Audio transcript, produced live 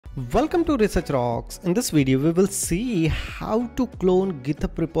Welcome to Research Rocks. In this video we will see how to clone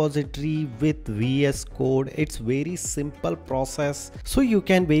GitHub repository with VS Code. It's very simple process, so you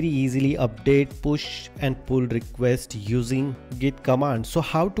can very easily update, push and pull requests using git command. So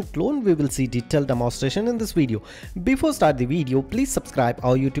how to clone, we will see detailed demonstration in this video. Before start the video, please subscribe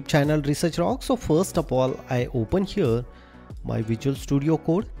our YouTube channel Research Rocks. So first of all, I open here my Visual Studio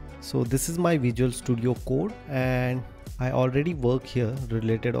Code. So this is my Visual Studio Code and I already work here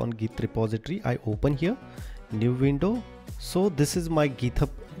related on Git repository. I open here, new window. So this is my GitHub,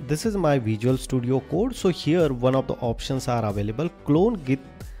 this is my Visual Studio Code. So here one of the options are available, clone Git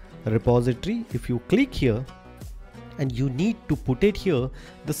repository. If you click here and you need to put it here,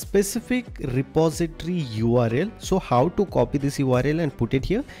 the specific repository URL. So how to copy this URL and put it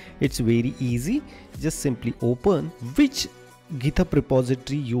here? It's very easy. Just simply open which GitHub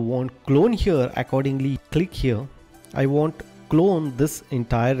repository you want clone here. Accordingly click here. I want clone this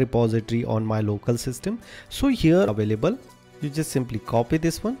entire repository on my local system. So here available, you just simply copy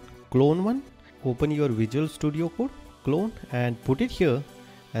this one, clone one, open your Visual Studio Code, clone and put it here,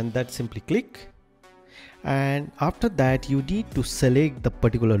 and that simply click. And after that you need to select the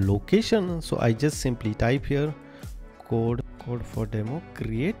particular location. So I just simply type here code for demo,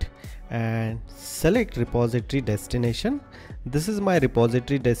 create and select repository destination. This is my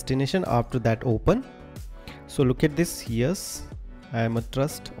repository destination. After that open. So look at this, yes, I am a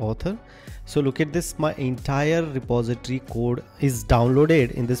trust author. So look at this, my entire repository code is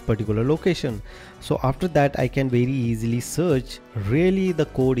downloaded in this particular location. So after that I can very easily search really the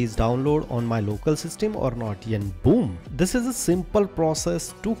code is downloaded on my local system or not, and boom. This is a simple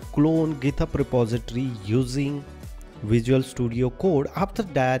process to clone GitHub repository using Visual Studio Code. After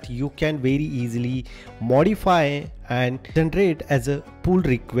that you can very easily modify and generate as a pull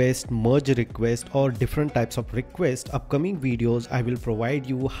request, merge request or different types of request. Upcoming videos I will provide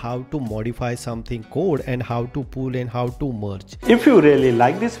you how to modify something code and how to pull and how to merge. If you really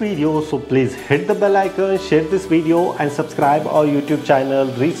like this video, so please hit the bell icon, share this video and subscribe our YouTube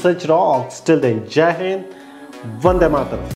channel Research Rocks. Till then, Jai Hind, Vande Mataram.